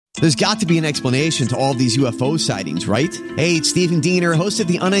There's got to be an explanation to all these UFO sightings, right? Hey, it's Stephen Diener, host of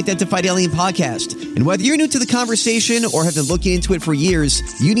the Unidentified Alien Podcast. And whether you're new to the conversation or have been looking into it for years,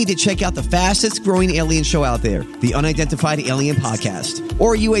 you need to check out the fastest growing alien show out there, the Unidentified Alien Podcast,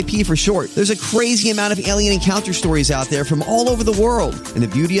 or UAP for short. There's a crazy amount of alien encounter stories out there from all over the world. And the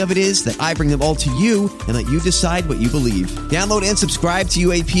beauty of it is that I bring them all to you and let you decide what you believe. Download and subscribe to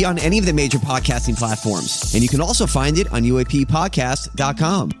UAP on any of the major podcasting platforms. And you can also find it on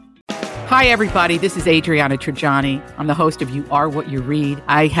UAPpodcast.com. Hi, everybody. This is Adriana Trajani. I'm the host of You Are What You Read.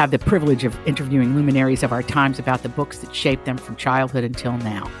 I have the privilege of interviewing luminaries of our times about the books that shaped them from childhood until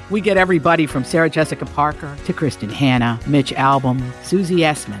now. We get everybody from Sarah Jessica Parker to Kristen Hanna, Mitch Albom, Susie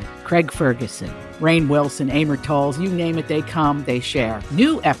Essman, Craig Ferguson, Rainn Wilson, Amor Tolls, you name it, they come, they share.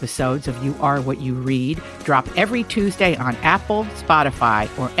 New episodes of You Are What You Read drop every Tuesday on Apple, Spotify,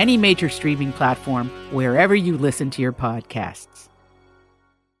 or any major streaming platform wherever you listen to your podcasts.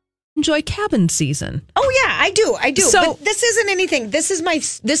 Enjoy cabin season. Oh yeah, I do. So, but this isn't anything. This is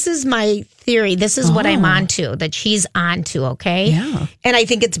my theory. This is what I'm onto, that she's onto, okay? Yeah. And I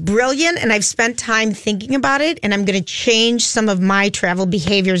think it's brilliant, and I've spent time thinking about it, and I'm going to change some of my travel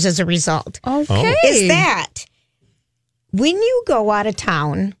behaviors as a result. Okay. Is that when you go out of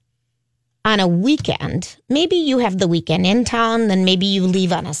town on a weekend, maybe you have the weekend in town, then maybe you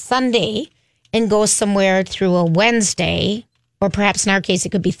leave on a Sunday and go somewhere through a Wednesday, or perhaps in our case, it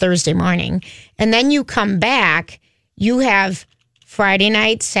could be Thursday morning. And then you come back, you have Friday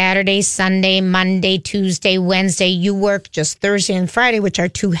night, Saturday, Sunday, Monday, Tuesday, Wednesday. You work just Thursday and Friday, which are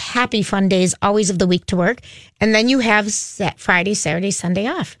two happy, fun days always of the week to work. And then you have Friday, Saturday, Sunday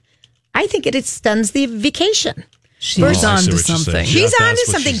off. I think it extends the vacation. She's on to something. She's on to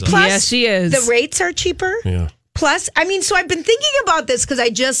something. Plus, yes, she is. The rates are cheaper. Yeah. Plus, so I've been thinking about this because I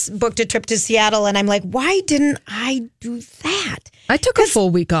just booked a trip to Seattle, and I'm like, why didn't I do that? I took a full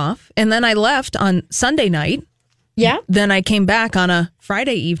week off, and then I left on Sunday night. Yeah. Then I came back on a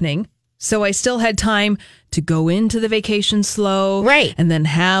Friday evening, so I still had time to go into the vacation slow. Right. And then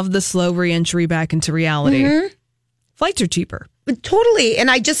have the slow reentry back into reality. Mm-hmm. Flights are cheaper. Totally. And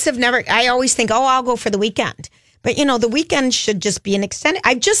I just have never, I always think, I'll go for the weekend. But, the weekend should just be an extended.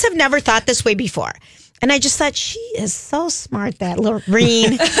 I just have never thought this way before. And I just thought, she is so smart, that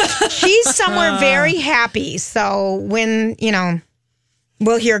Lorene. She's somewhere very happy. So when,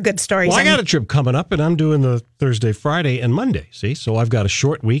 we'll hear good stories. Well, I got a trip coming up, and I'm doing the Thursday, Friday, and Monday. See? So I've got a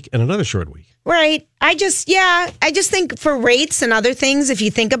short week and another short week. Right. I just think for rates and other things, if you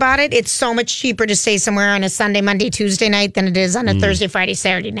think about it, it's so much cheaper to stay somewhere on a Sunday, Monday, Tuesday night than it is on a Thursday, Friday,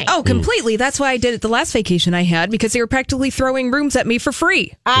 Saturday night. Oh, completely. That's why I did it the last vacation I had, because they were practically throwing rooms at me for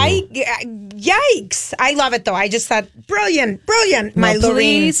free. Yikes. I love it, though. I just thought, brilliant, my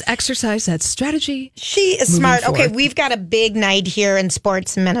Lorene. Please exercise that strategy. She is smart. Forward. Okay, we've got a big night here in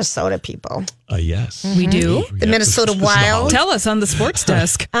sports in Minnesota, people. Yes. We do? The Minnesota Wild. Tell us on the sports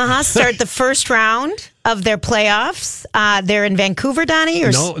desk. Start the first round of their playoffs. They're in Vancouver, Donnie?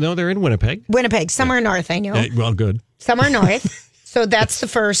 Or No, they're in Winnipeg. Winnipeg, somewhere north, I know. Well, good. Somewhere north. So that's the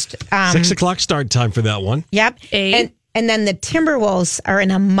first. 6 o'clock start time for that one. Yep. 8. And then the Timberwolves are in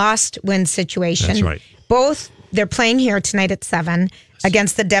a must-win situation. That's right. They're playing here tonight at 7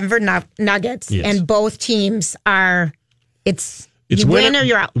 against the Denver Nuggets. Yes. And both teams are, it's you win win or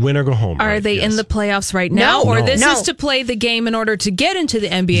you're out. Win or go home. Are they in the playoffs right now? No. Or this No. is to play the game in order to get into the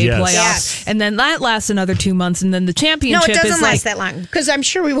NBA playoffs. Yes. And then that lasts another 2 months. And then the championship No, it doesn't is last that long. Because I'm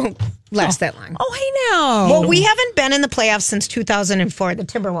sure we won't last that long. Oh, I know. Well, we haven't been in the playoffs since 2004, the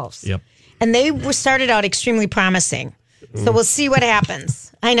Timberwolves. Yep. And they started out extremely promising. So we'll see what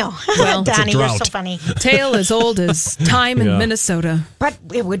happens. I know. Well, Donnie, you're so drought. funny. Tale as old as time in Minnesota. But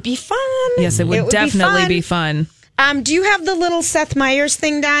it would be fun. Yes, it would definitely be fun. Do you have the little Seth Meyers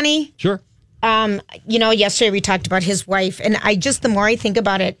thing, Donnie? Sure. Yesterday we talked about his wife, and the more I think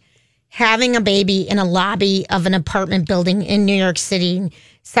about it, having a baby in a lobby of an apartment building in New York City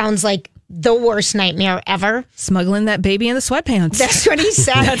sounds like the worst nightmare ever. Smuggling that baby in the sweatpants. That's what he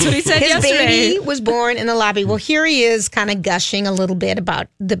said. That's what he said his yesterday. Baby was born in the lobby. Well, here he is kind of gushing a little bit about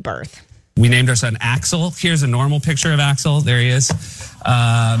the birth. We named our son Axel. Here's a normal picture of Axel. There he is.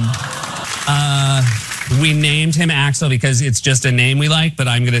 We named him Axel because it's just a name we like, but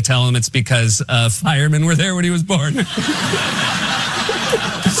I'm going to tell him it's because firemen were there when he was born. He's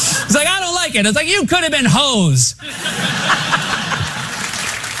like, I don't like it. It's like, you could have been hose.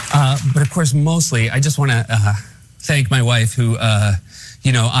 But of course, mostly, I just want to thank my wife who,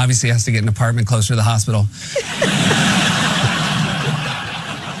 obviously has to get an apartment closer to the hospital.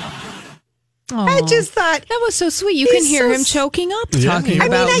 I just thought that was so sweet. You can hear him choking up talking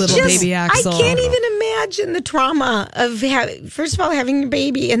about little baby Axel. I can't even imagine the trauma of, first of all, having a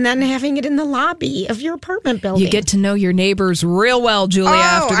baby and then having it in the lobby of your apartment building. You get to know your neighbors real well, Julia,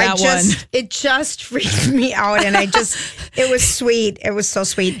 after that one. It just freaked me out, and it was sweet. It was so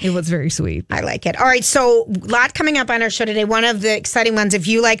sweet. It was very sweet. I like it. All right, so a lot coming up on our show today. One of the exciting ones, if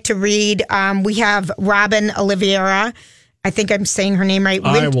you like to read, we have Robin Oliveira. I think I'm saying her name right.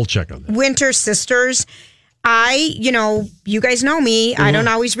 I will check on that. Winter Sisters. You guys know me. I don't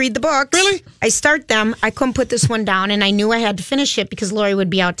always read the books. Really? I start them. I couldn't put this one down, and I knew I had to finish it because Lori would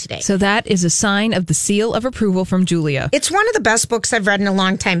be out today. So that is a sign of the seal of approval from Julia. It's one of the best books I've read in a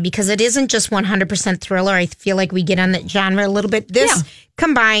long time because it isn't just 100% thriller. I feel like we get on that genre a little bit. This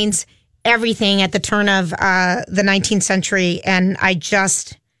combines everything at the turn of the 19th century, and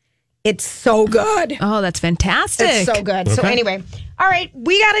it's so good. Oh, that's fantastic. It's so good. Okay. So anyway, all right,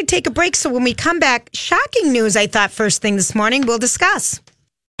 we got to take a break. So when we come back, shocking news, I thought first thing this morning, we'll discuss.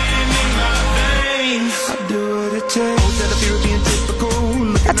 That's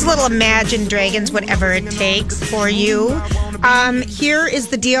a little Imagine Dragons, Whatever It Takes for you. Here is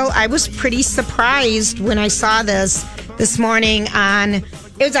the deal. I was pretty surprised when I saw this morning it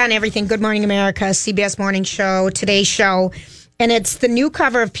was on everything. Good Morning America, CBS Morning Show, Today's Show. And it's the new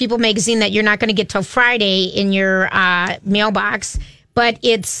cover of People magazine that you're not going to get till Friday in your mailbox. But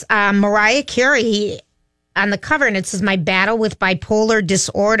it's Mariah Carey on the cover, and it says, "My battle with bipolar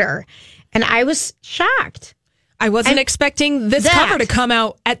disorder." And I was shocked. I wasn't expecting this cover to come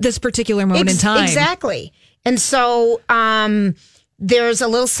out at this particular moment in time. Exactly. And so there's a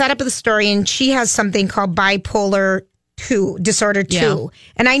little setup of the story, and she has something called bipolar disorder 2. Yeah.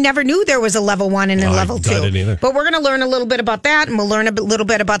 And I never knew there was a level 1 and a level 2. I didn't either. But we're going to learn a little bit about that, and we'll learn a little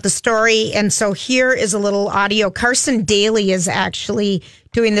bit about the story. And so here is a little audio. Carson Daly is actually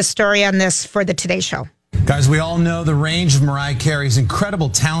doing the story on this for the Today Show. Guys, we all know the range of Mariah Carey's incredible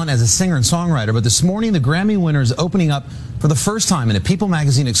talent as a singer and songwriter, but this morning the Grammy winner is opening up for the first time in a People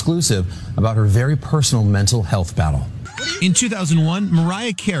magazine exclusive about her very personal mental health battle. In 2001,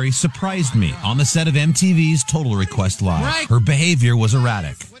 Mariah Carey surprised me on the set of MTV's Total Request Live. Right. Her behavior was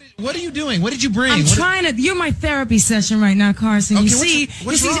erratic. What are you doing? What did you bring? I'm trying to. You're my therapy session right now, Carson. Okay, you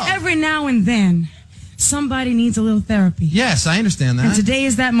what's see, wrong? every now and then, somebody needs a little therapy. Yes, I understand that. And today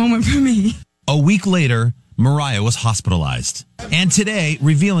is that moment for me. A week later, Mariah was hospitalized. And today,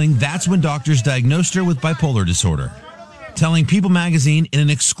 revealing that's when doctors diagnosed her with bipolar disorder. Telling People magazine in an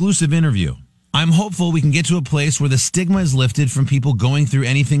exclusive interview, "I'm hopeful we can get to a place where the stigma is lifted from people going through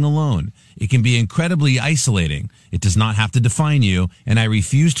anything alone. It can be incredibly isolating. It does not have to define you, and I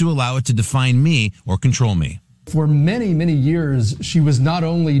refuse to allow it to define me or control me." For many, many years, she was not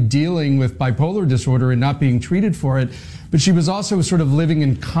only dealing with bipolar disorder and not being treated for it, but she was also sort of living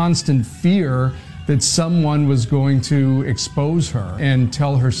in constant fear that someone was going to expose her and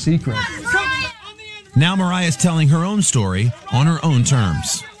tell her secret. Now Mariah is telling her own story on her own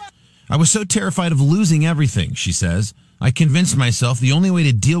terms. "I was so terrified of losing everything," she says. "I convinced myself the only way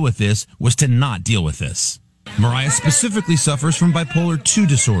to deal with this was to not deal with this." Mariah specifically suffers from bipolar 2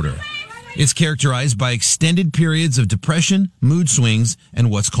 disorder. It's characterized by extended periods of depression, mood swings, and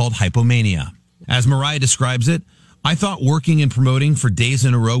what's called hypomania. As Mariah describes it, "I thought working and promoting for days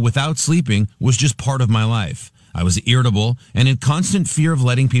in a row without sleeping was just part of my life. I was irritable and in constant fear of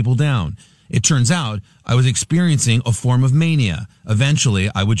letting people down. It turns out I was experiencing a form of mania. Eventually,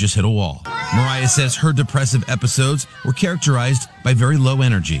 I would just hit a wall." Mariah says her depressive episodes were characterized by very low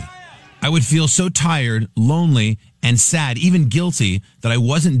energy. "I would feel so tired, lonely, and sad, even guilty, that I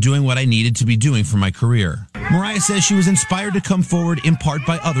wasn't doing what I needed to be doing for my career." Mariah says she was inspired to come forward in part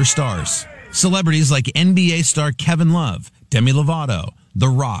by other stars. Celebrities like NBA star Kevin Love, Demi Lovato, The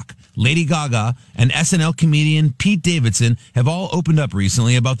Rock, Lady Gaga, and SNL comedian Pete Davidson have all opened up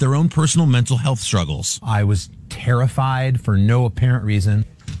recently about their own personal mental health struggles. I was terrified for no apparent reason.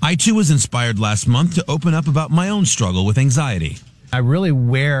 I too was inspired last month to open up about my own struggle with anxiety. I really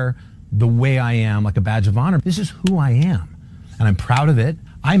wear the way I am like a badge of honor. This is who I am, and I'm proud of it.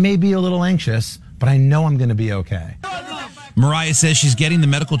 I may be a little anxious, but I know I'm going to be okay. Mariah says she's getting the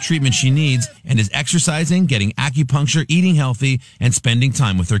medical treatment she needs and is exercising, getting acupuncture, eating healthy, and spending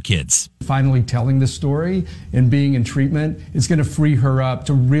time with her kids. Finally telling the story and being in treatment is going to free her up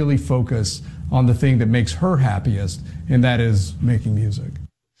to really focus on the thing that makes her happiest, and that is making music.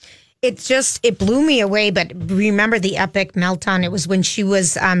 It blew me away, but remember the epic meltdown? It was when she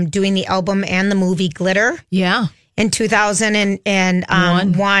was doing the album and the movie Glitter. Yeah. In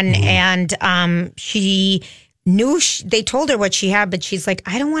 2001. And she they told her what she had, but she's like,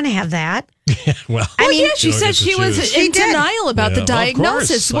 I don't want to have that. Well, she said she was in denial about the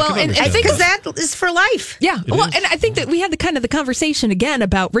diagnosis. Well, and I think because that is for life. Yeah. And I think that we had the conversation again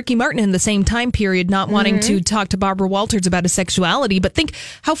about Ricky Martin in the same time period, not wanting to talk to Barbara Walters about his sexuality. But think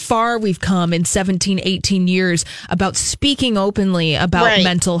how far we've come in 17, 18 years about speaking openly about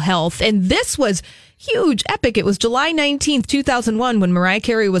mental health. And this was huge, epic. It was July 19th, 2001 when Mariah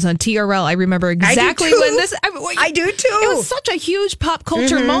Carey was on TRL. I remember exactly when this... I do too. It was such a huge pop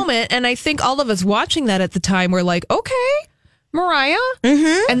culture moment. And I think all of us watching that at the time were like, okay, Mariah.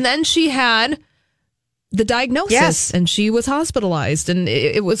 And then she had the diagnosis and she was hospitalized and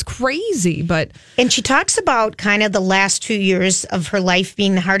it was crazy. And she talks about kind of the last 2 years of her life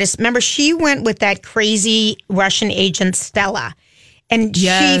being the hardest. Remember, she went with that crazy Russian agent, Stella. And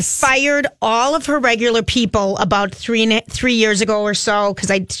she fired all of her regular people about 3 years ago or so because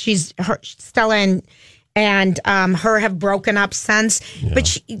Stella and her have broken up since. Yeah. But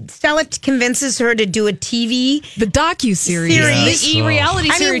Stella convinces her to do a TV, the docu-series, the e-reality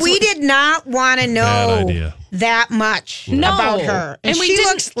series. I mean, we did not want to know that much about her, and she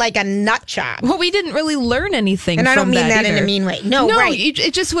looks like a nut job. Well, we didn't really learn anything, and I don't mean that either. in a mean way. No, right?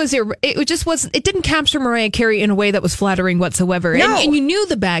 It just was. It didn't capture Mariah Carey in a way that was flattering whatsoever. No. And you knew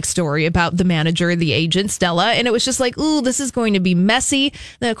the backstory about the manager, the agent, Stella, and it was just like, ooh, this is going to be messy.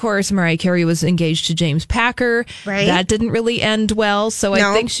 Then, of course, Mariah Carey was engaged to James Packer. Right. That didn't really end well. So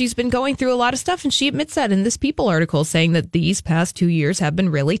I think she's been going through a lot of stuff, and she admits that in this People article, saying that these past 2 years have been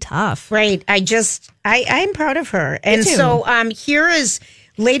really tough. Right. I'm proud of her. And so here is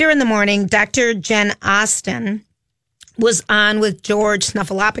later in the morning, Dr. Jen Austen was on with George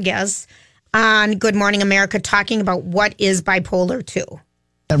Snuffleupagus on Good Morning America talking about what is bipolar 2.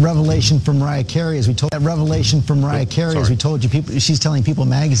 That revelation from Mariah Carey, as we told you, people, she's telling People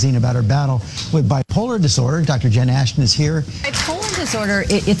magazine about her battle with bipolar disorder. Dr. Jen Austen is here. Bipolar disorder,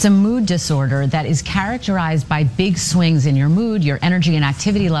 it's a mood disorder that is characterized by big swings in your mood, your energy and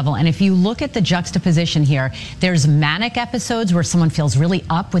activity level. And if you look at the juxtaposition here, there's manic episodes where someone feels really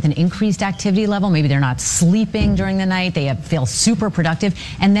up with an increased activity level. Maybe they're not sleeping during the night. They feel super productive.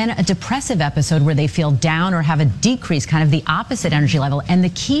 And then a depressive episode where they feel down or have a decrease, kind of the opposite energy level. And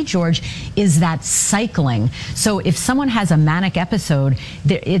the key, George, is that cycling. So if someone has a manic episode,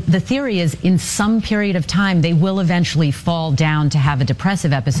 the theory is in some period of time, they will eventually fall down to have a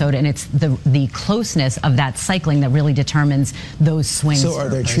depressive episode. And it's the closeness of that cycling that really determines those swings. So are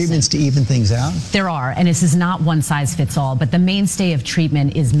there treatments to even things out? There are. And this is not one size fits all. But the mainstay of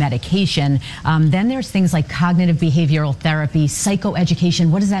treatment is medication. Then there's things like cognitive behavioral therapy, psychoeducation.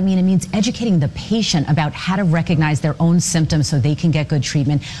 What does that mean? It means educating the patient about how to recognize their own symptoms so they can get good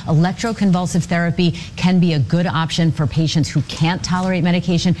treatment. Electroconvulsive therapy can be a good option for patients who can't tolerate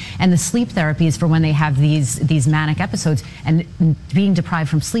medication, and the sleep therapy is for when they have these manic episodes, and being deprived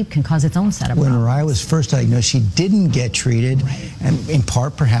from sleep can cause its own set of problems. When Mariah was first diagnosed, she didn't get treated, and in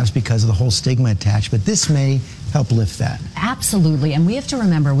part perhaps because of the whole stigma attached, but this may help lift that. Absolutely. And we have to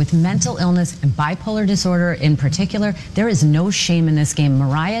remember, with mental illness and bipolar disorder in particular, there is no shame in this game.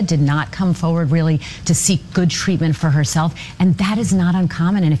 Mariah did not come forward really to seek good treatment for herself, and that is not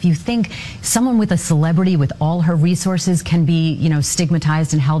uncommon. And if you think someone with a celebrity with all her resources can be,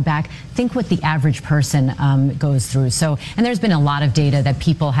 stigmatized and held back, think what the average person goes through. So, and there's been a lot of data that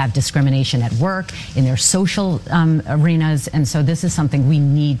people have discrimination at work, in their social arenas, and so this is something we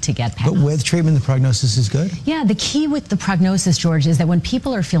need to get past. But with treatment, the prognosis is good? Yeah, the key with the prognosis, George, is that when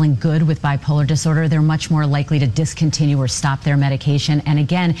people are feeling good with bipolar disorder, they're much more likely to discontinue or stop their medication. And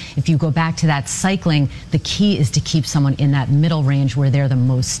again, if you go back to that cycling, the key is to keep someone in that middle range where they're the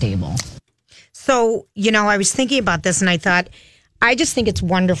most stable. So, I was thinking about this and I thought, I just think it's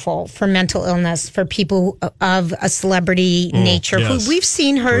wonderful for mental illness, for people of a celebrity nature. Yes. Who we've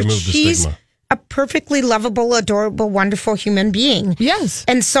seen her. She's a perfectly lovable, adorable, wonderful human being. Yes.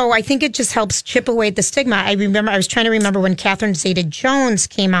 And so I think it just helps chip away at the stigma. I was trying to remember when Catherine Zeta-Jones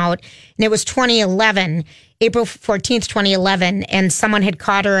came out, and it was 2011, April 14th, 2011, and someone had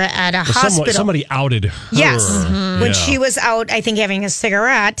caught her at a hospital. Somebody outed her. Yes. Mm-hmm. When she was out, I think, having a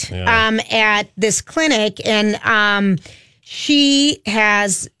cigarette at this clinic, and she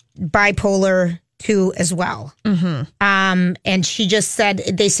has bipolar 2 as well. Mm-hmm. And she just said,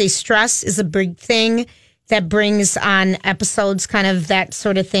 they say stress is a big thing that brings on episodes, kind of that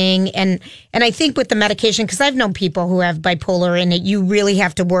sort of thing. And I think with the medication, because I've known people who have bipolar, and you really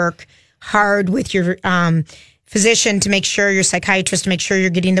have to work hard with your physician to make sure, your psychiatrist to make sure you're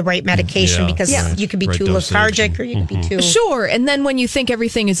getting the right medication because you could be too lethargic or you could be too... Sure. And then when you think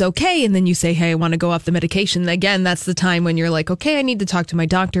everything is okay and then you say, hey, I want to go off the medication, again, that's the time when you're like, okay, I need to talk to my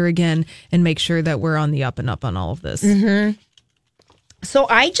doctor again and make sure that we're on the up and up on all of this. Mm-hmm. So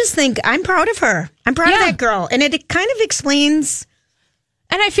I just think I'm proud of her. I'm proud of that girl. And it kind of explains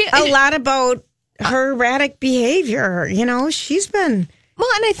and I feel a lot about her erratic behavior. You know, she's been... Well,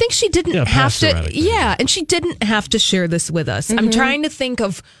 and I think she didn't have to. Yeah, and she didn't have to share this with us. Mm-hmm. I'm trying to think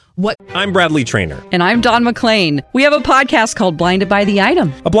of what. I'm Bradley Trainer. And I'm Don McClain. We have a podcast called Blinded by the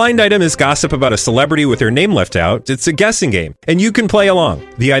Item. A blind item is gossip about a celebrity with their name left out. It's a guessing game, and you can play along.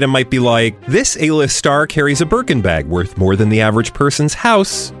 The item might be like, this A-list star carries a Birkin bag worth more than the average person's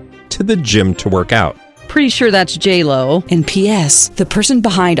house to the gym to work out. Pretty sure that's J-Lo. And P.S. the person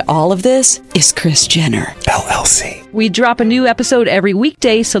behind all of this is Kris Jenner, LLC. We drop a new episode every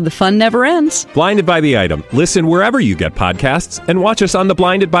weekday so the fun never ends. Blinded by the Item. Listen wherever you get podcasts and watch us on the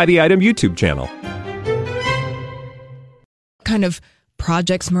Blinded by the Item YouTube channel. Kind of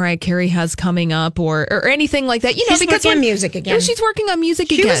projects Mariah Carey has coming up or anything like that. You know, she's because working on music again. Yeah, she's working on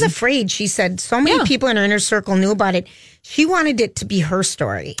music again. She was afraid. She said so many people in her inner circle knew about it. She wanted it to be her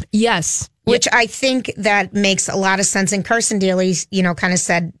story. Yes. Which I think that makes a lot of sense. And Carson Daly, you know, kind of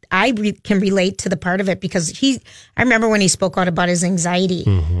said, I can relate to the part of it because I remember when he spoke out about his anxiety.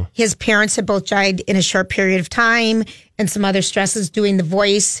 Mm-hmm. His parents had both died in a short period of time and some other stresses doing The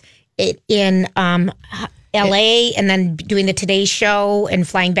Voice in LA and then doing the Today Show and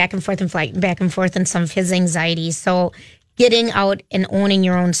flying back and forth and some of his anxieties. So getting out and owning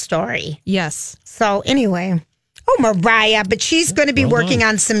your own story. Yes. So anyway, Mariah, but she's going to be working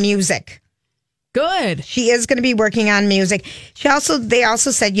on some music. Good. She is going to be working on music. They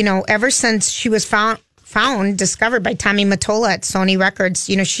also said, you know, ever since she was discovered by Tommy Mottola at Sony Records,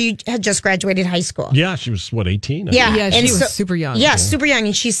 you know, she had just graduated high school. Yeah, she was 18? Yeah, she was super young. Yeah, super young.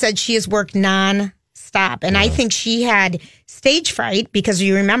 And she said she has worked non-stop. And I think she had stage fright because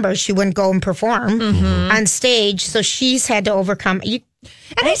you remember she wouldn't go and perform on stage. So she's had to overcome.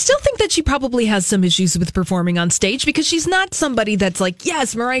 And I still think that she probably has some issues with performing on stage because she's not somebody that's like,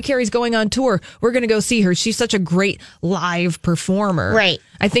 yes, Mariah Carey's going on tour. We're going to go see her. She's such a great live performer. Right.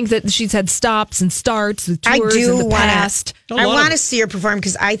 I think that she's had stops and starts with tours in the past. I want to see her perform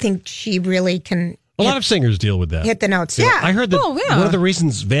because I think she really can. A lot of singers deal with that. Hit the notes. You know, yeah. I heard that one of the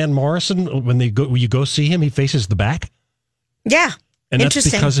reasons Van Morrison, when you go see him, he faces the back. Yeah. And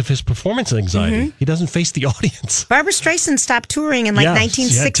that's because of his performance anxiety. Mm-hmm. He doesn't face the audience. Barbra Streisand stopped touring in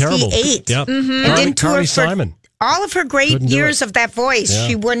 1968. Yep. Mm-hmm. And didn't tour for Simon. All of her great years of that voice. Yeah.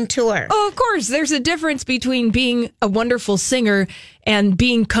 She wouldn't tour. Oh, of course. There's a difference between being a wonderful singer and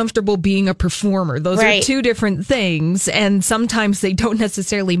being comfortable being a performer. Those are two different things. And sometimes they don't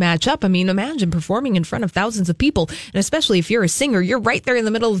necessarily match up. I mean, imagine performing in front of thousands of people. And especially if you're a singer, you're right there in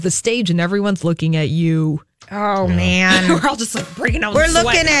the middle of the stage and everyone's looking at you. Oh, man. We're all just like breaking out. We're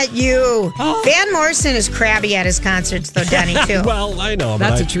looking at you. Oh. Van Morrison is crabby at his concerts, though, Denny, too. Well, I know.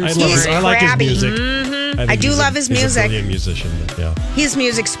 That's a true story. He's I like his music. Mm-hmm. I do love his music. He's a brilliant musician. Yeah. His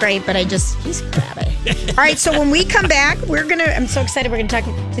music's great, but he's crabby. All right, so when we come back, I'm so excited. We're going to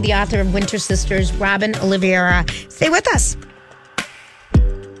talk to the author of Winter Sisters, Robin Oliveira. Stay with us.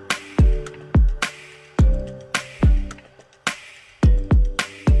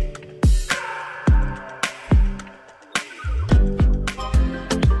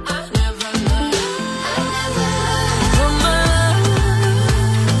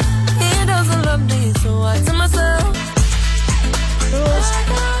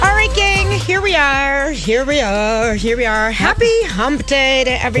 Here we are. Happy Hump Day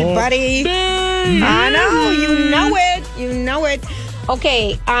to everybody. I know, you know it.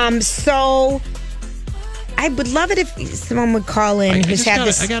 Okay, so I would love it if someone would call in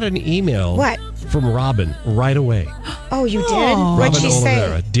I got an email. What? From Robin right away. Oh, you did? What'd she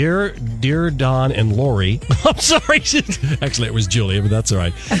say? Dear Don and Lori. I'm sorry. Actually, it was Julia, but that's all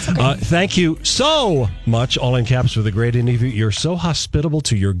right. Okay. Thank you so much, all in caps, for the great interview. You're so hospitable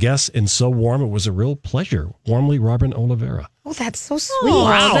to your guests and so warm. It was a real pleasure. Warmly, Robin Oliveira. Oh, that's so sweet. Oh,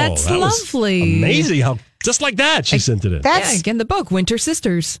 wow, that's lovely. Amazing how, just like that, she sent it in. Again, the book, Winter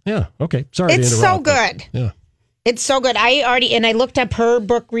Sisters. Yeah, okay. Sorry to interrupt. It's so good. Yeah. It's so good. I looked up her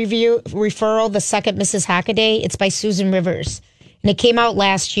book referral, The Second Mrs. Hockaday. It's by Susan Rivers. And it came out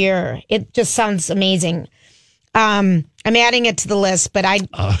last year. It just sounds amazing. I'm adding it to the list, but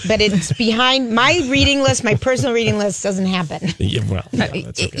but it's behind my reading list. My personal reading list doesn't happen. Yeah, well,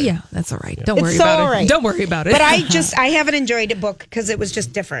 that's okay. Yeah, that's all right. Yeah. Don't worry about it. Don't worry about it. But I haven't enjoyed the book because it was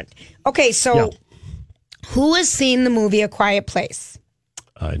just different. Okay, so who has seen the movie A Quiet Place?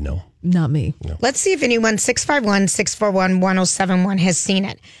 No. Not me. No. Let's see if anyone 651-641-1071 has seen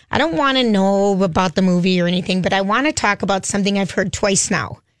it. I don't want to know about the movie or anything, but I want to talk about something I've heard twice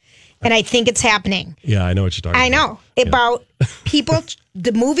now. And I think it's happening. Yeah, I know what you're talking about. I know. About people.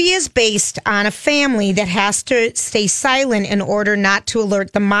 The movie is based on a family that has to stay silent in order not to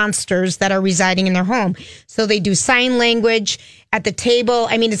alert the monsters that are residing in their home. So they do sign language at the table.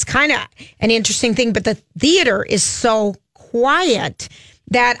 I mean, it's kind of an interesting thing, but the theater is so quiet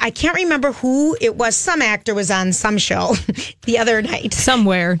that I can't remember who it was. Some actor was on some show the other night.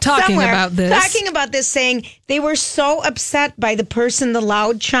 Somewhere talking about this, saying they were so upset by the person, the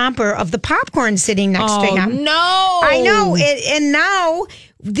loud chomper of the popcorn sitting next to him. No. I know. And now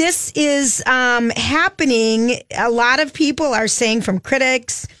this is happening. A lot of people are saying, from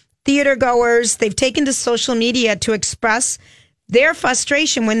critics, theater goers, they've taken to social media to express their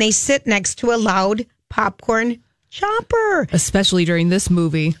frustration when they sit next to a loud popcorn chopper. Especially during this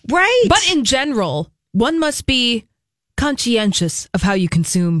movie. Right. But in general, one must be conscientious of how you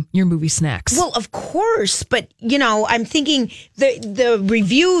consume your movie snacks. Well, of course. But, I'm thinking the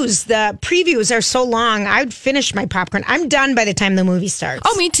reviews, the previews are so long. I'd finish my popcorn. I'm done by the time the movie starts.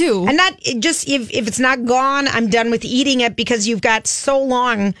 Oh, me too. And not just if it's not gone, I'm done with eating it because you've got so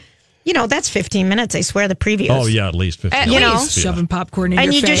long. That's 15 minutes, I swear, the previews. Oh, yeah, at least 15 minutes. Shoving popcorn in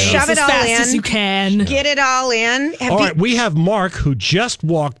your face. And you just shove it all fast in. as you can. Get it all in. All right, we have Mark, who just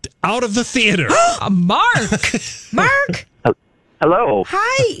walked out of the theater. Mark! Mark! Hello.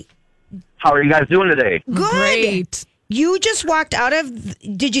 Hi. How are you guys doing today? Good. Great. You just walked out of...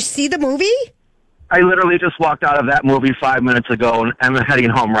 Did you see the movie? I literally just walked out of that movie 5 minutes ago, and I'm heading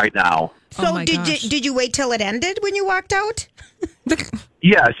home right now. So did you wait till it ended when you walked out?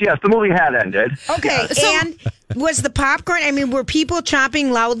 Yes, the movie had ended. Okay, and was the popcorn, were people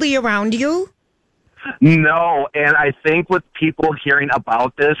chomping loudly around you? No, and I think with people hearing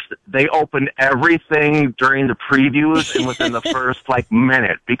about this, they opened everything during the previews and within the first,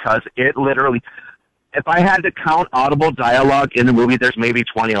 minute, because it literally... If I had to count audible dialogue in the movie, there's maybe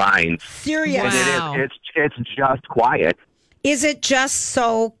 20 lines. Serious? Wow. And it's just quiet. Is it just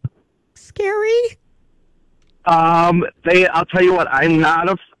so scary? I'll tell you what,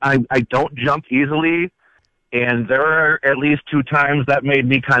 I don't jump easily, and there are at least 2 times that made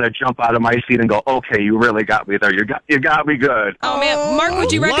me kind of jump out of my seat and go, okay, you really got me there. You got me good. Oh, man. Mark,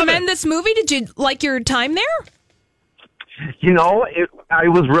 would you recommend this movie? Did you like your time there? I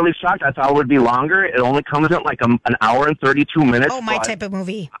was really shocked. I thought it would be longer. It only comes in an hour and 32 minutes. Oh, my type of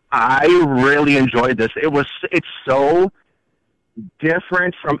movie. I really enjoyed this. It's so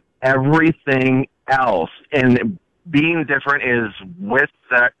different from everything else. And being different is with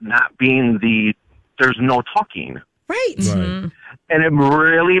that not being there's no talking. Right. Mm-hmm. And it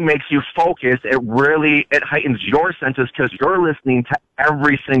really makes you focus. It heightens your senses because you're listening to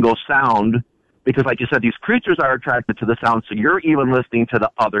every single sound. Because, like you said, these creatures are attracted to the sound, so you're even listening to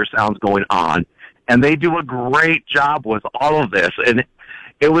the other sounds going on. And they do a great job with all of this. And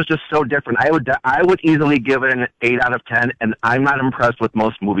it was just so different. I would easily give it an 8 out of 10, and I'm not impressed with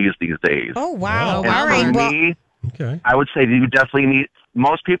most movies these days. Oh, wow. And all right. for me, I would say you definitely need...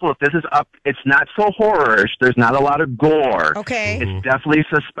 Most people, if this is up, it's not so horror-ish. There's not a lot of gore. Okay. It's definitely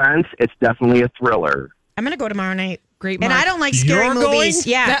suspense. It's definitely a thriller. I'm going to go tomorrow night. Great, Mark. And I don't like scary You're movies.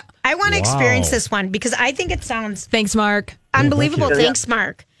 going? Yeah. I want to Wow. experience this one because I think it sounds Thanks, Mark. unbelievable. Thank you. Thanks,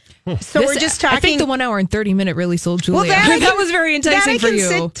 Mark. So we're just talking. I think the 1 hour and 30 minute really sold Julia. Well, that was very enticing for you.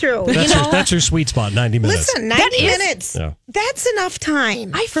 Sit through. That's her sweet spot, 90 minutes. Listen, 90 minutes. Yeah. That's enough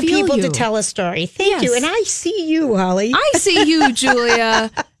time for feel people you. to tell a story. Thank Yes. you. And I see you, Holly. I see you, Julia.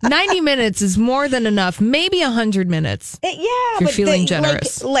 90 minutes is more than enough. Maybe 100 minutes. Yeah, If you're but feeling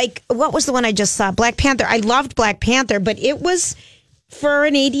generous. Like, what was the one I just saw? Black Panther. I loved Black Panther, but it was for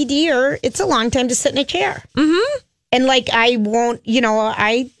an ADDer. It's a long time to sit in a chair. Mm-hmm. And I won't. You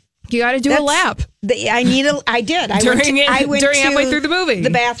got to do a lap. I did. I went during halfway through the movie. The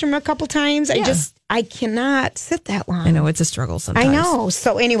bathroom a couple times. Yeah. I cannot sit that long. I know it's a struggle sometimes. I know.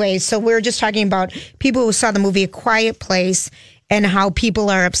 So anyway, we're just talking about people who saw the movie A Quiet Place and how people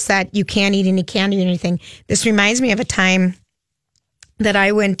are upset. You can't eat and you can't do anything. This reminds me of a time that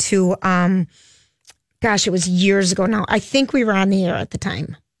I went to, it was years ago now. I think we were on the air at the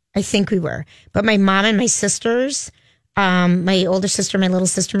time. I think we were. But my mom and my sisters, my older sister, my little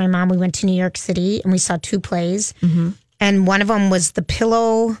sister, my mom, we went to New York City and we saw 2 plays. Mm-hmm. And one of them was The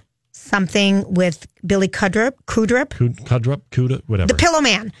Pillow something with Billy Crudup. Whatever. The Pillow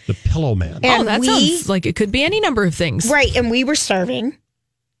Man. The Pillow Man. And that sounds like it could be any number of things. Right. And we were starving.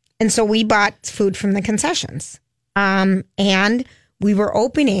 And so we bought food from the concessions. And we were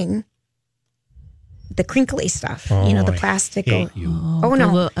opening the crinkly stuff. The plastic. hate you. Oh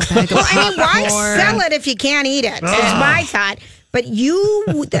no! Well, I mean, why sell it if you can't eat it? That's my thought. But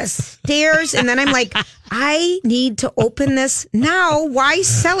the stairs, and then I'm like, I need to open this now. Why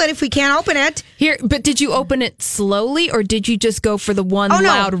sell it if we can't open it? Here, but did you open it slowly, or did you just go for the one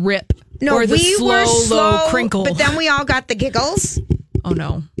loud rip? No, or the were slow, low crinkle. But then we all got the giggles. Oh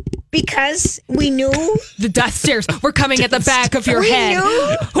no! Because we knew the death stairs were coming at the back of your head.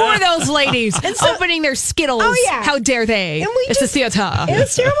 Who are those ladies opening their Skittles? Oh yeah! How dare they? It's a theater.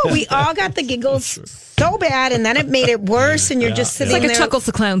 It's terrible. We all got the giggles so bad, and then it made it worse. And you're just sitting there. It's like a Chuckles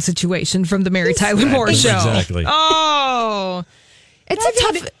the Clown situation from the Mary Tyler Moore show. Exactly. Oh, it's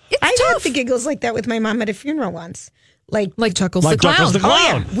tough. I had the giggles like that with my mom at a funeral once. Like Chuckles the Clown. Chuckles the Clown.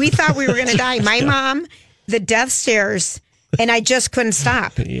 Oh, yeah. We thought we were going to die. My mom, the death stairs, and I just couldn't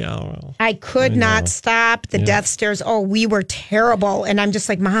stop. Yeah, well, I could not stop the death stairs. Oh, we were terrible. And I'm just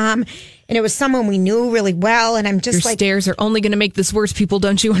like, Mom. And it was someone we knew really well. And I'm just Your stairs are only going to make this worse, people.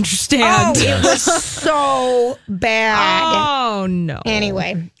 Don't you understand? Oh, it was so bad. Oh, no.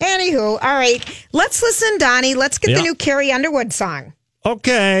 Anywho, all right. Let's listen, Donnie. Let's get the new Carrie Underwood song.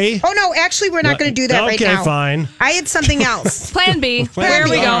 Okay. Oh, no, actually, we're not going to do that right now. Okay, fine. I had something else. Plan B. Where are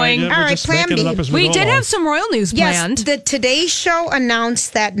we going? All right, Plan B. We did have some royal news planned. Yes, the Today Show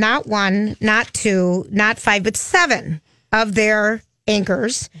announced that not 1, not 2, not 5, but 7 of their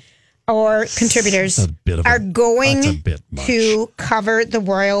anchors or contributors are going to cover the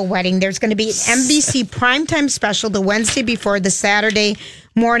royal wedding. There's going to be an NBC primetime special the Wednesday before the Saturday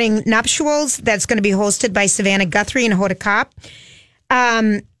morning nuptials that's going to be hosted by Savannah Guthrie and Hoda Kotb.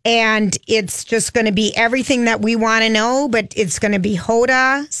 And it's just going to be everything that we want to know, but it's going to be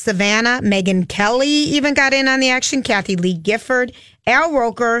Hoda, Savannah, Megyn Kelly even got in on the action, Kathy Lee Gifford, Al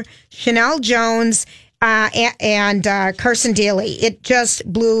Roker, Chanel Jones, and Carson Daly. It just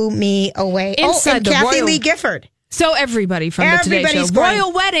blew me away. Inside and Kathy Lee Gifford. So everybody from the Today Show.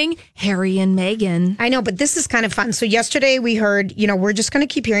 Royal wedding, Harry and Meghan. I know, but this is kind of fun. So yesterday we heard, we're just going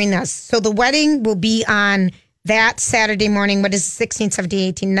to keep hearing this. So the wedding will be on that Saturday morning. What is it, 16th,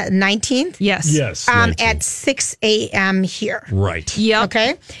 17th, 18th, 19th? Yes. Yes. At 6 a.m. here. Right. Yep.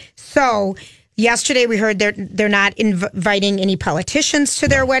 Okay. So yesterday we heard they're not inviting any politicians to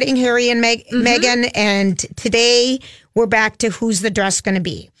their wedding, Harry and Meghan. And today we're back to who's the dress going to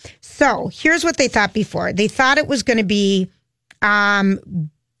be. So here's what they thought before. They thought it was going to be, the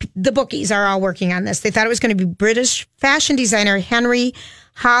bookies are all working on this. They thought it was going to be British fashion designer Henry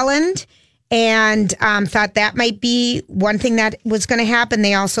Holland. And thought that might be one thing that was going to happen.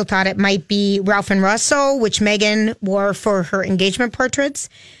 They also thought it might be Ralph and Russo, which Meghan wore for her engagement portraits.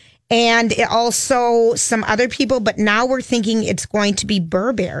 And also some other people. But now we're thinking it's going to be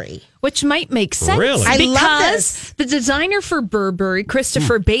Burberry. Which might make sense. Really? I because love this. The designer for Burberry,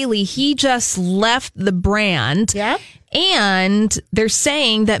 Christopher Bailey, he just left the brand. Yeah. And they're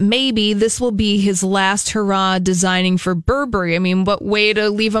saying that maybe this will be his last hurrah designing for Burberry. I mean, what way to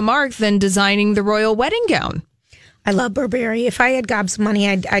leave a mark than designing the royal wedding gown? I love Burberry. If I had gobs of money,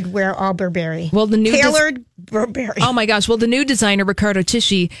 I'd wear all Burberry. Well, the new tailored Burberry. Oh my gosh! Well, the new designer Riccardo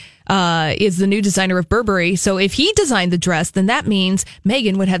Tisci is the new designer of Burberry. So if he designed the dress, then that means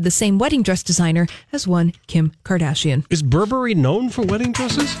Meghan would have the same wedding dress designer as one Kim Kardashian. Is Burberry known for wedding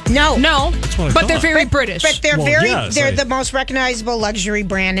dresses? No, That's what I but thought. they're very British. But they're they're the most recognizable luxury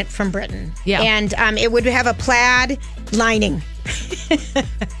brand from Britain. Yeah, and it would have a plaid lining.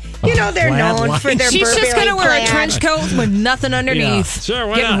 They're known for their She's Burberry just going to wear plaid. a trench coat with nothing underneath. Yeah. Sure,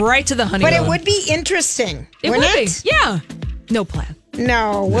 why Getting not? right to the honeymoon. But it would be interesting. It wouldn't would be. it? Yeah. No plan.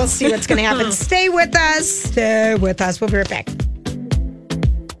 No, we'll see what's going to happen. Stay with us. Stay with us. We'll be right back.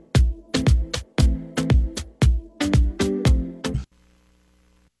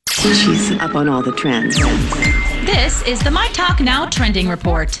 She's up on all the trends. This is the My Talk Now trending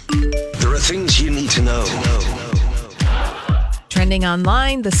report. There are things you need to know. Trending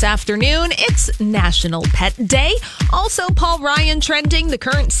online this afternoon, it's National Pet Day. Also, Paul Ryan trending. The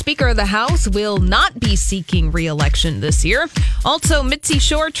current Speaker of the House will not be seeking re-election this year. Also, Mitzi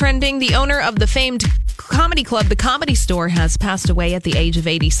Shore trending. The owner of the famed comedy club, The Comedy Store, has passed away at the age of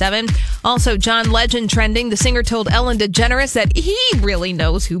 87. Also, John Legend trending. The singer told Ellen DeGeneres that he really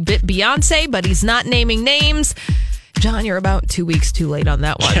knows who bit Beyonce, but he's not naming names. John, you're about 2 weeks too late on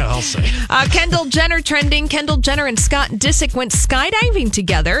that one. Yeah, I'll say. Kendall Jenner trending. Kendall Jenner and Scott Disick went skydiving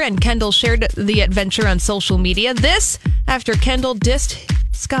together, and Kendall shared the adventure on social media. This after Kendall dissed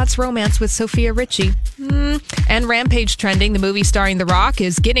Scott's romance with Sophia Richie. And Rampage trending. The movie starring The Rock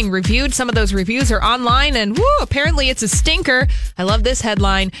is getting reviewed. Some of those reviews are online, and apparently it's a stinker. I love this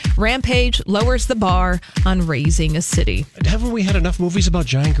headline. Rampage lowers the bar on raising a city. Haven't we had enough movies about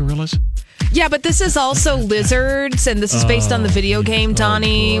giant gorillas? Yeah, but this is also lizards, and this is based on the video game,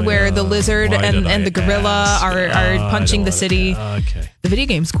 Donnie, where the lizard and the gorilla are punching the city. Okay. The video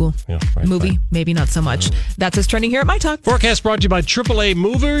game's cool. Yeah, right, movie, maybe not so much. That's what's trending here at My Talk. Forecast brought to you by AAA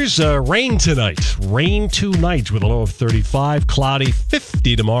Movers. Rain tonight. Rain tonight with a low of 35. Cloudy,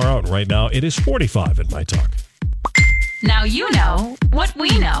 50 tomorrow. And right now, it is 45 at My Talk. Now you know what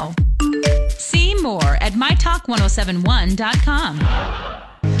we know. See more at mytalk1071.com.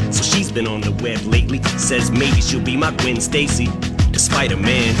 So she's been on the web lately. Says maybe she'll be my Gwen Stacy, despite a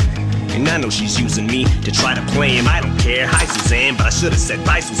man. And I know she's using me to try to play him. I don't care. Hi, Suzanne, but I should have said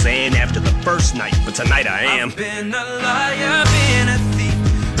bye, Suzanne, after the first night. But tonight I am. I've been a liar, been a thief,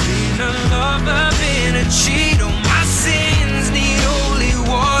 been a lover, been a cheat. Oh, my sins need holy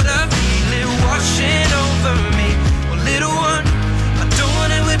water, feel it washing over me. Well, little one, I don't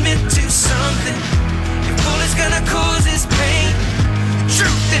want to admit to something. If all it's gonna cause is pain, the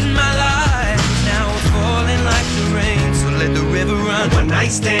truth in my life now falling like the rain. So let the river run. One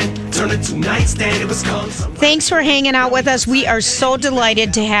night stand, turn it to nightstand. It was called. Thanks for hanging out with us. We are so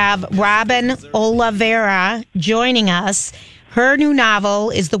delighted to have Robin Oliveira joining us. Her new novel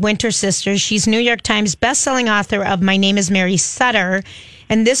is The Winter Sisters. She's New York Times bestselling author of My Name is Mary Sutter.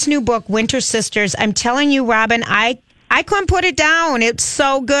 And this new book, Winter Sisters, I'm telling you, Robin, I couldn't put it down. It's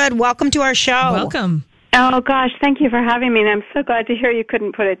so good. Welcome to our show. Welcome. Oh, gosh, thank you for having me. And I'm so glad to hear you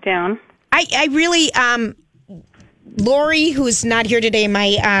couldn't put it down. I really, Lori, who's not here today,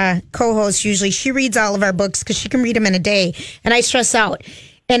 my co-host usually, she reads all of our books because she can read them in a day. And I stress out.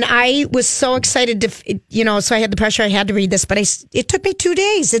 And I was so excited to, so I had the pressure I had to read this, but it took me 2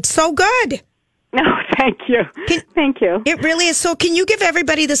 days. It's so good. No, thank you. Thank you. It really is. So can you give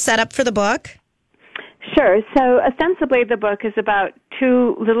everybody the setup for the book? Sure. So ostensibly the book is about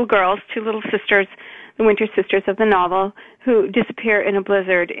two little girls, two little sisters, the Winter Sisters of the novel, who disappear in a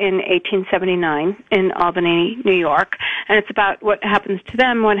blizzard in 1879 in Albany, New York. And it's about what happens to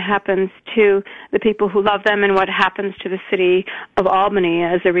them, what happens to the people who love them, and what happens to the city of Albany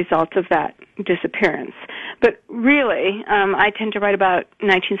as a result of that disappearance. But really, I tend to write about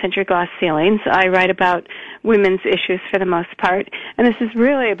 19th century glass ceilings. I write about women's issues for the most part. And this is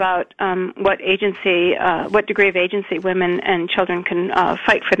really about what degree of agency women and children can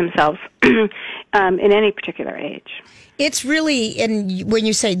fight for themselves in any particular age. It's really, and when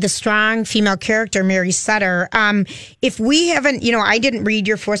you say the strong female character, Mary Sutter, if we haven't, I didn't read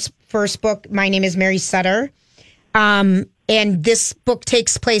your first book, My Name is Mary Sutter, and this book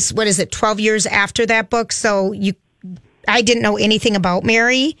takes place, 12 years after that book, so I didn't know anything about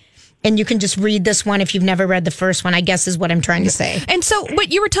Mary. And you can just read this one if you've never read the first one, I guess is what I'm trying to say. And so,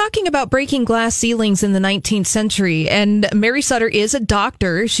 but you were talking about breaking glass ceilings in the 19th century, and Mary Sutter is a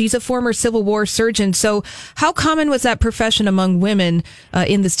doctor. She's a former Civil War surgeon. So how common was that profession among women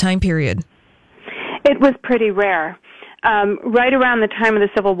in this time period? It was pretty rare. Right around the time of the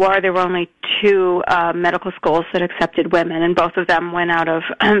Civil War, there were only two medical schools that accepted women, and both of them went out of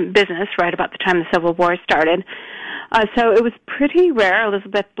business right about the time the Civil War started. So it was pretty rare.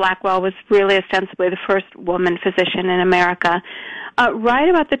 Elizabeth Blackwell was really ostensibly the first woman physician in America. Right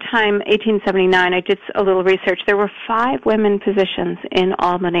about the time, 1879, I did a little research. There were 5 women physicians in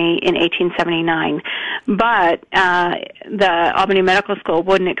Albany in 1879, but the Albany Medical School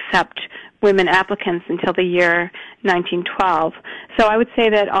wouldn't accept women applicants until the year 1912. So I would say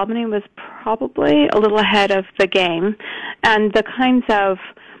that Albany was probably a little ahead of the game, and the kinds of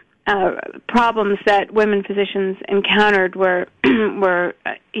problems that women physicians encountered were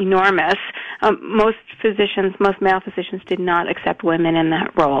enormous. Most male physicians did not accept women in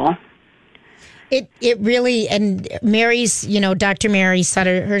that role. It really, and Mary's, Dr. Mary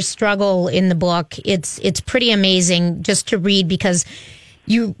Sutter, her struggle in the book, it's pretty amazing just to read, because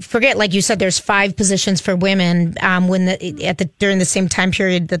you forget, like you said, there's 5 positions for women during the same time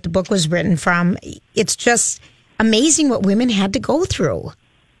period that the book was written from. It's just amazing what women had to go through.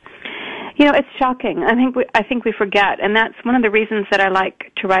 It's shocking. I think we forget, and that's one of the reasons that I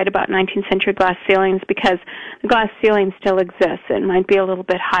like to write about 19th century glass ceilings, because the glass ceiling still exists. It might be a little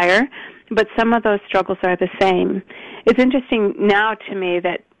bit higher, but some of those struggles are the same. It's interesting now to me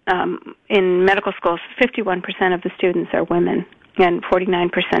that in medical schools, 51% of the students are women and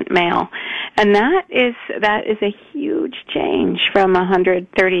 49% male, and that is a huge change from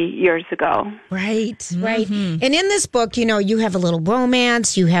 130 years ago. Right. And in this book, you have a little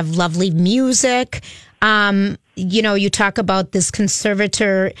romance, you have lovely music. You talk about this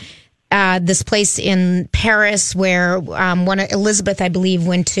conservator, this place in Paris where Elizabeth, I believe,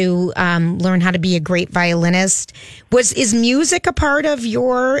 went to learn how to be a great violinist. Is music a part of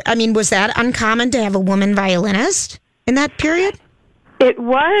was that uncommon to have a woman violinist in that period? It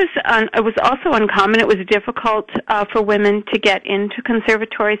was also uncommon. It was difficult for women to get into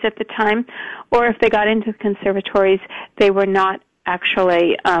conservatories at the time, or if they got into conservatories, they were not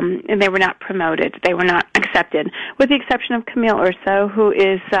actually, they were not promoted. They were not accepted, with the exception of Camille Urso, who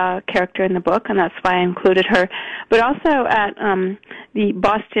is a character in the book, and that's why I included her. But also at the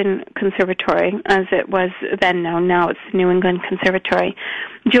Boston Conservatory, as it was then known, now it's New England Conservatory,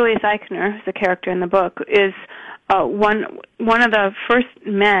 Julius Eichner, who's a character in the book, is one of the first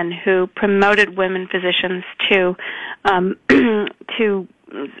men who promoted women physicians to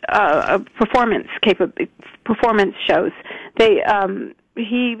performance shows.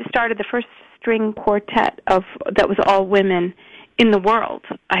 He started the first string quartet that was all women in the world,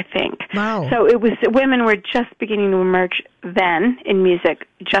 I think. Wow. So women were just beginning to emerge then in music,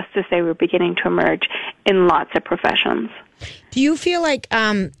 just as they were beginning to emerge in lots of professions. Do you feel like,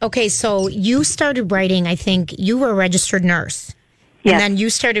 okay, so you started writing, I think you were a registered nurse. Yes. And then you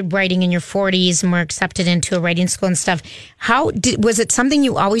started writing in your 40s and were accepted into a writing school and stuff. Was it something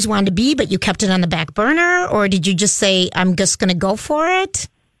you always wanted to be, but you kept it on the back burner? Or did you just say, I'm just going to go for it?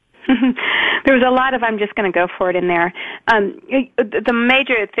 There was a lot of I'm just going to go for it in there. The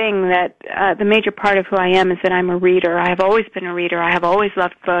major thing the major part of who I am is that I'm a reader. I have always been a reader. I have always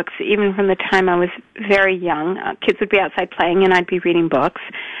loved books, even from the time I was very young. Kids would be outside playing, and I'd be reading books.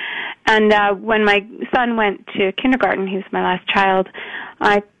 And when my son went to kindergarten, he was my last child,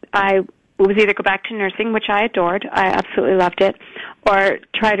 I was either go back to nursing, which I adored, I absolutely loved it, or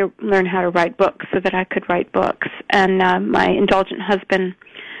try to learn how to write books so that I could write books. And my indulgent husband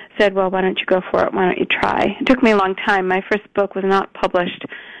said, well, why don't you go for it? Why don't you try? It took me a long time. My first book was not published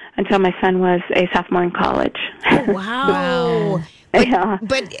until my son was a sophomore in college. Oh, wow. Yeah.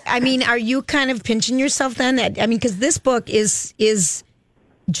 But, I mean, are you kind of pinching yourself then? I mean, because this book is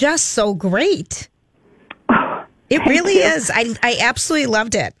just so great. It really is. I absolutely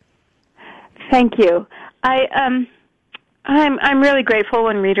loved it. Thank you. I'm really grateful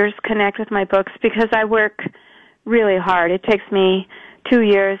when readers connect with my books because I work really hard. It takes me 2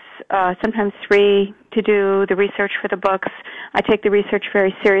 years, sometimes 3, to do the research for the books. I take the research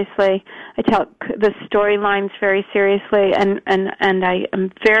very seriously. I take the storylines very seriously, and I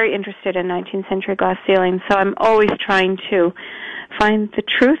am very interested in 19th century glass ceilings. So I'm always trying to find the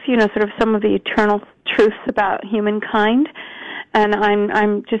truth, sort of some of the eternal truths about humankind. And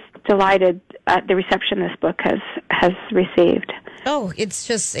I'm just delighted at the reception this book has received. Oh, it's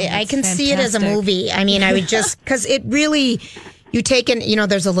just, I can see it as a movie. I mean, I would just, because it really, you take in,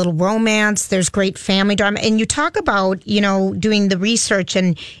 there's a little romance, there's great family drama, and you talk about, doing the research,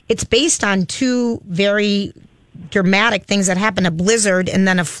 and it's based on 2 very dramatic things that happened, a blizzard and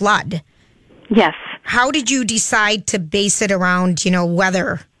then a flood. Yes. How did you decide to base it around,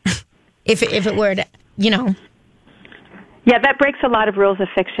 weather? if it were to, Yeah, that breaks a lot of rules of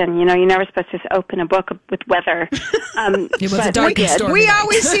fiction. You're never supposed to just open a book with weather. It was a dark story. We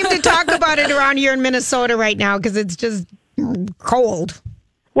always seem to talk about it around here in Minnesota right now because it's just cold.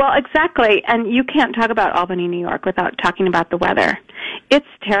 Well, exactly. And you can't talk about Albany, New York without talking about the weather. It's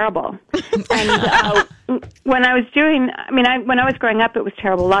terrible. And when I was when I was growing up, it was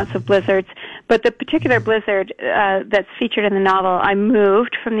terrible, lots of blizzards. But the particular blizzard that's featured in the novel, I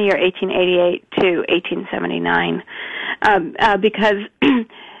moved from the year 1888 to 1879 because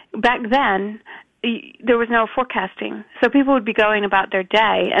back then, there was no forecasting. So people would be going about their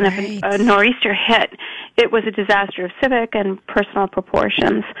day, and if a nor'easter hit, it was a disaster of civic and personal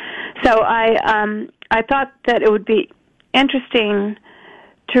proportions. So I thought that it would be interesting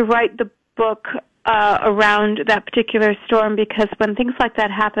to write the book around that particular storm, because when things like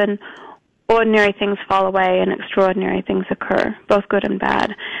that happen, ordinary things fall away and extraordinary things occur, both good and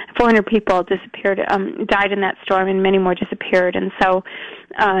bad. 400 people died in that storm, and many more disappeared. And so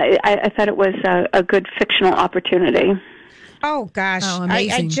I thought it was a good fictional opportunity. Oh, gosh. Oh,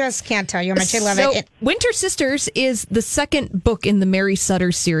 I just can't tell you how much I love it. Winter Sisters is the second book in the Mary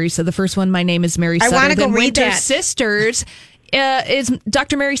Sutter series. So the first one, My Name is Mary Sutter. I want to go read Winter that. Sisters, is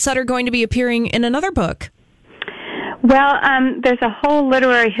Dr. Mary Sutter going to be appearing in another book? Well, there's a whole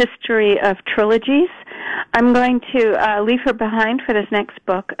literary history of trilogies. I'm going to leave her behind for this next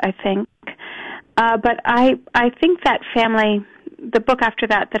book, I think. But I think that family, the book after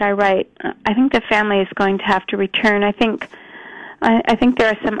that I write, I think the family is going to have to return. I think there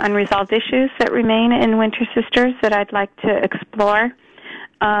are some unresolved issues that remain in Winter Sisters that I'd like to explore,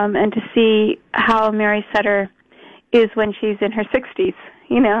 and to see how Mary Sutter is when she's in her 60s.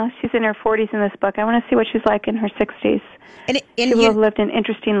 She's in her 40s in this book. I want to see what she's like in her 60s. And she will have lived an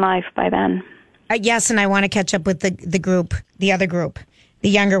interesting life by then. Yes, and I want to catch up with the group, the other group. The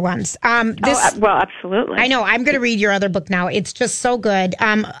younger ones. Well, absolutely. I know. I'm going to read your other book now. It's just so good.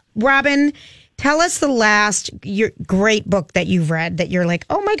 Robin, tell us the last great book that you've read that you're like,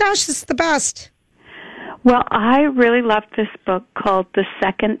 oh my gosh, this is the best. Well, I really loved this book called The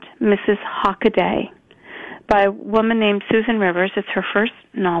Second Mrs. Hockaday by a woman named Susan Rivers. It's her first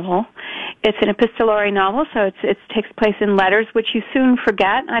novel. It's an epistolary novel, so it takes place in letters, which you soon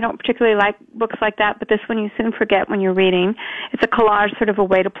forget. I don't particularly like books like that, but this one you soon forget when you're reading. It's a collage, sort of a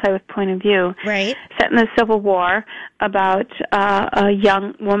way to play with point of view. Right. Set in the Civil War about a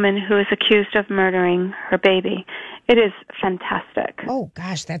young woman who is accused of murdering her baby. It is fantastic. Oh,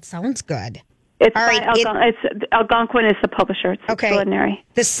 gosh, that sounds good. It's Algonquin is the publisher. It's extraordinary.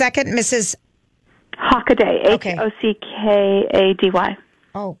 The Second Mrs. Hockaday, Hockady.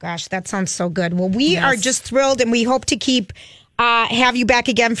 Oh, gosh, that sounds so good. Well, we are just thrilled, and we hope to have you back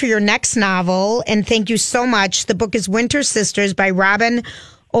again for your next novel. And thank you so much. The book is Winter Sisters by Robin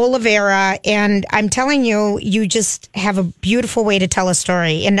Oliveira. And I'm telling you, you just have a beautiful way to tell a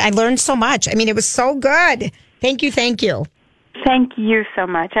story. And I learned so much. I mean, it was so good. Thank you. Thank you so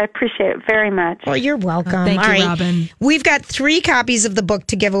much. I appreciate it very much. Well, you're welcome. Thank you, Robin. We've got 3 copies of the book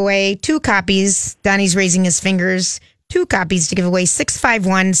to give away. 2 copies. Donnie's raising his fingers. 2 copies to give away.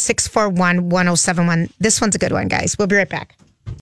 651-641-1071. This one's a good one, guys. We'll be right back.